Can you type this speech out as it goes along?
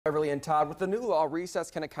Beverly and Todd, with the new law, recess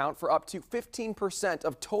can account for up to 15%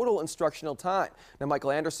 of total instructional time. Now, Michael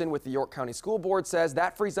Anderson with the York County School Board says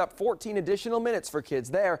that frees up 14 additional minutes for kids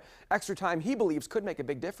there. Extra time he believes could make a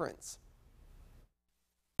big difference.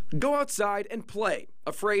 Go outside and play,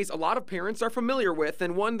 a phrase a lot of parents are familiar with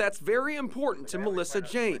and one that's very important to Melissa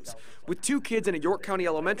James. With 2 kids in a York County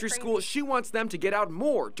elementary school, she wants them to get out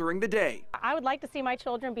more during the day. I would like to see my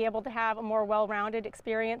children be able to have a more well-rounded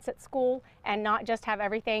experience at school and not just have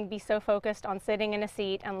everything be so focused on sitting in a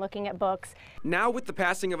seat and looking at books. Now, with the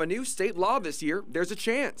passing of a new state law this year, there's a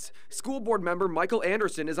chance. School board member Michael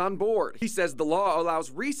Anderson is on board. He says the law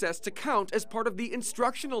allows recess to count as part of the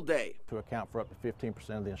instructional day. To account for up to 15%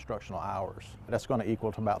 of the instructional hours. That's going to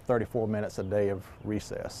equal to about 34 minutes a day of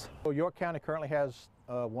recess. So York County currently has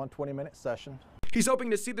one 20-minute session. He's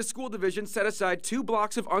hoping to see the school division set aside 2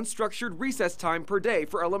 blocks of unstructured recess time per day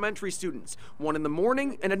for elementary students, one in the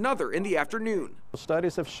morning and another in the afternoon.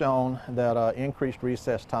 Studies have shown that increased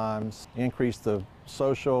recess times increase the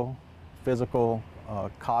social, physical,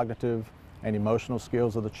 cognitive, and emotional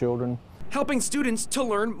skills of the children, helping students to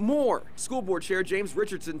learn more. School Board Chair James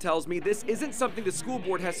Richardson tells me this isn't something the school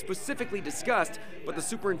board has specifically discussed, but the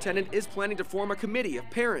superintendent is planning to form a committee of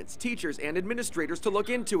parents, teachers, and administrators to look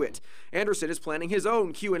into it. Anderson is planning his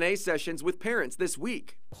own Q&A sessions with parents this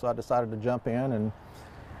week. So I decided to jump in and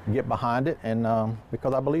get behind it, and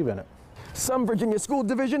because I believe in it. Some Virginia school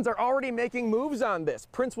divisions are already making moves on this.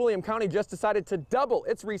 Prince William County just decided to double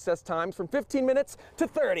its recess times from 15 minutes to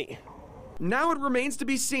 30. Now it remains to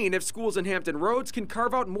be seen if schools in Hampton Roads can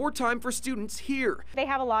carve out more time for students here. They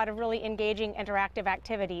have a lot of really engaging interactive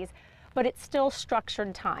activities, but it's still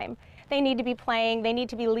structured time. They need to be playing, they need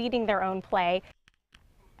to be leading their own play.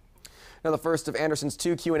 Now, the first of Anderson's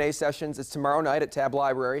 2 Q&A sessions is tomorrow night at Tabb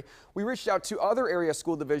Library. We reached out to other area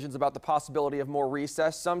school divisions about the possibility of more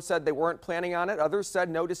recess. Some said they weren't planning on it. Others said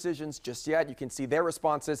no decisions just yet. You can see their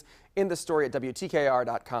responses in the story at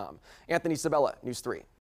WTKR.com. Anthony Sabella, News 3.